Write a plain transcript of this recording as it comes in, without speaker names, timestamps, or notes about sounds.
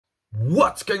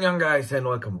What's going on, guys, and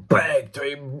welcome back to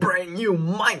a brand new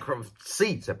Minecraft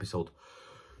seeds episode.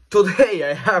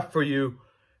 Today I have for you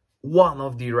one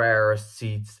of the rarest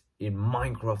seeds in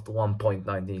Minecraft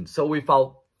 1.19. So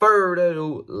without further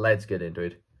ado, let's get into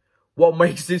it. What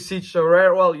makes this seed so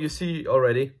rare? Well, you see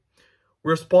already,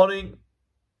 we're spawning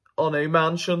on a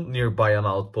mansion nearby an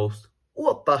outpost.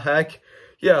 What the heck?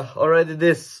 Yeah, already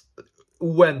this.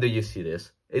 When do you see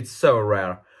this? It's so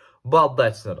rare. But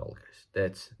that's not all, guys.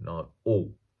 That's not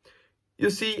all.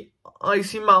 You see,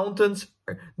 icy mountains.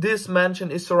 This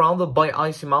mansion is surrounded by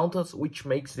icy mountains, which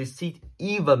makes this seed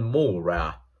even more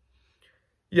rare.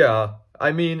 Yeah,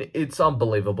 I mean, it's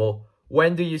unbelievable.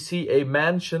 When do you see a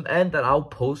mansion and an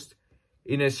outpost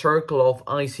in a circle of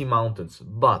icy mountains?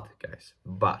 But, guys,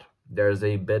 there's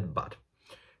a big but.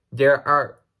 There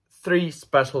are three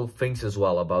special things as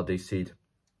well about this seed.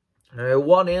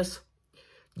 One is,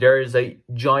 there is a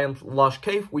giant lush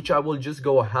cave, which I will just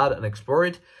go ahead and explore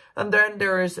it. And then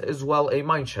there is as well a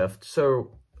mineshaft.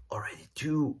 So, already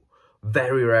two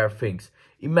very rare things.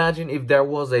 Imagine if there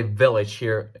was a village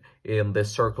here in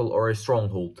this circle or a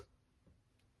stronghold.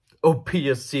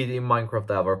 OPest seed in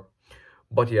Minecraft ever.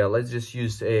 But yeah, let's just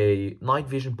use a night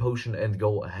vision potion and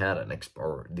go ahead and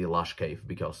explore the lush cave,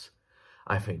 because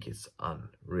I think it's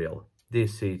unreal.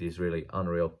 This seed is really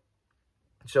unreal.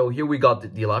 So here we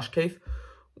got the lush cave,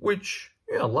 which,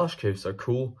 yeah, lush caves are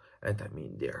cool. And I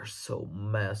mean, they are so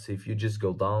massive. You just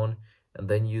go down and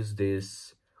then use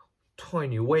this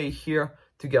tiny way here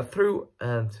to get through.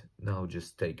 And now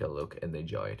just take a look and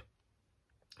enjoy it.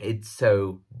 It's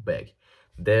so big.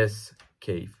 This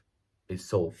cave is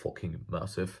so fucking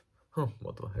massive. Huh,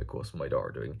 what the heck was my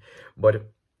door doing?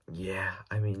 But yeah,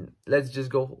 I mean, let's just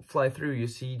go fly through. You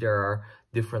see, there are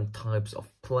different types of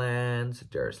plants.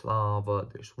 There's lava,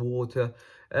 there's water.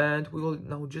 And we will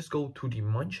now just go to the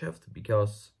mineshaft,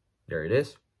 because there it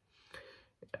is.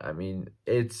 I mean,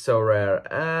 it's so rare.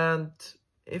 And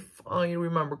if I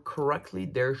remember correctly,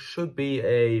 there should be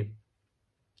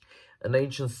an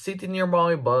ancient city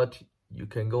nearby, but you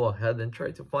can go ahead and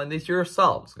try to find this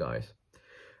yourselves, guys.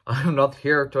 I'm not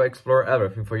here to explore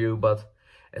everything for you, but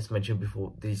as mentioned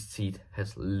before, this seed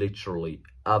has literally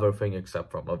everything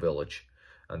except from a village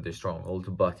and the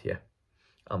stronghold. But yeah,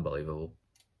 unbelievable.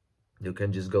 You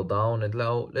can just go down and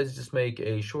now let's just make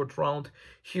a short round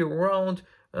here around,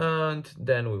 and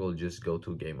then we will just go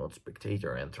to game mode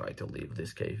spectator and try to leave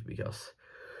this cave, because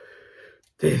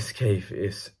this cave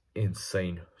is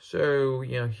insane. So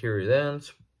yeah, here it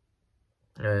ends,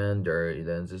 and there it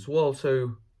ends as well.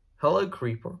 So hello,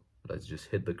 creeper. Let's just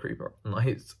hit the creeper.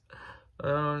 Nice.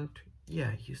 And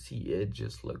yeah, you see, it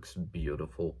just looks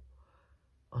beautiful.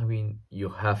 I mean, you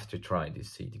have to try this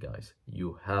seed, guys.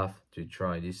 You have to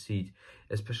try this seed,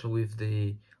 especially with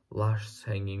the lashes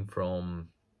hanging from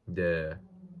the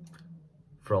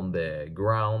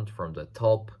ground, from the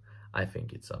top. I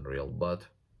think it's unreal. But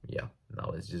yeah,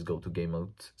 now let's just go to game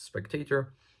mode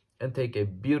spectator and take a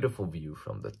beautiful view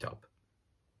from the top,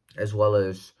 as well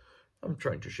as I'm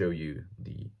trying to show you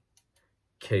the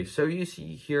cave. So you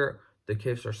see here, the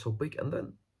caves are so big, and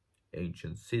then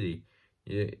ancient city.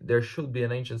 Yeah, there should be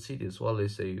an ancient city as well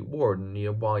as a warden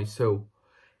nearby. So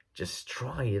just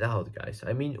try it out, guys.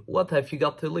 I mean, what have you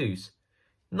got to lose?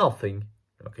 Nothing.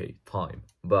 Okay, time.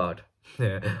 But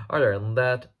other than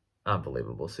that,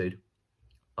 unbelievable seed.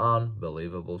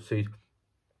 Unbelievable seed.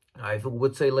 I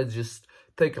would say let's just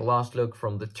take a last look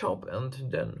from the top, and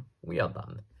then we are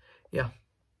done. Yeah.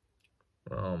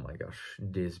 Oh my gosh,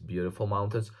 these beautiful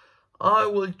mountains. I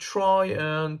will try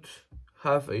and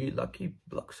have a lucky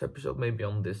blocks episode maybe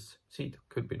on this seed.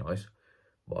 Could be nice.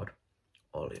 But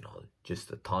all in all,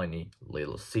 just a tiny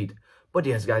little seed. But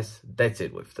yes, guys, that's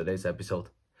it with today's episode.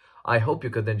 I hope you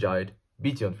could enjoy it.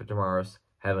 Be tuned for tomorrow's.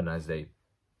 Have a nice day.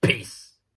 Peace.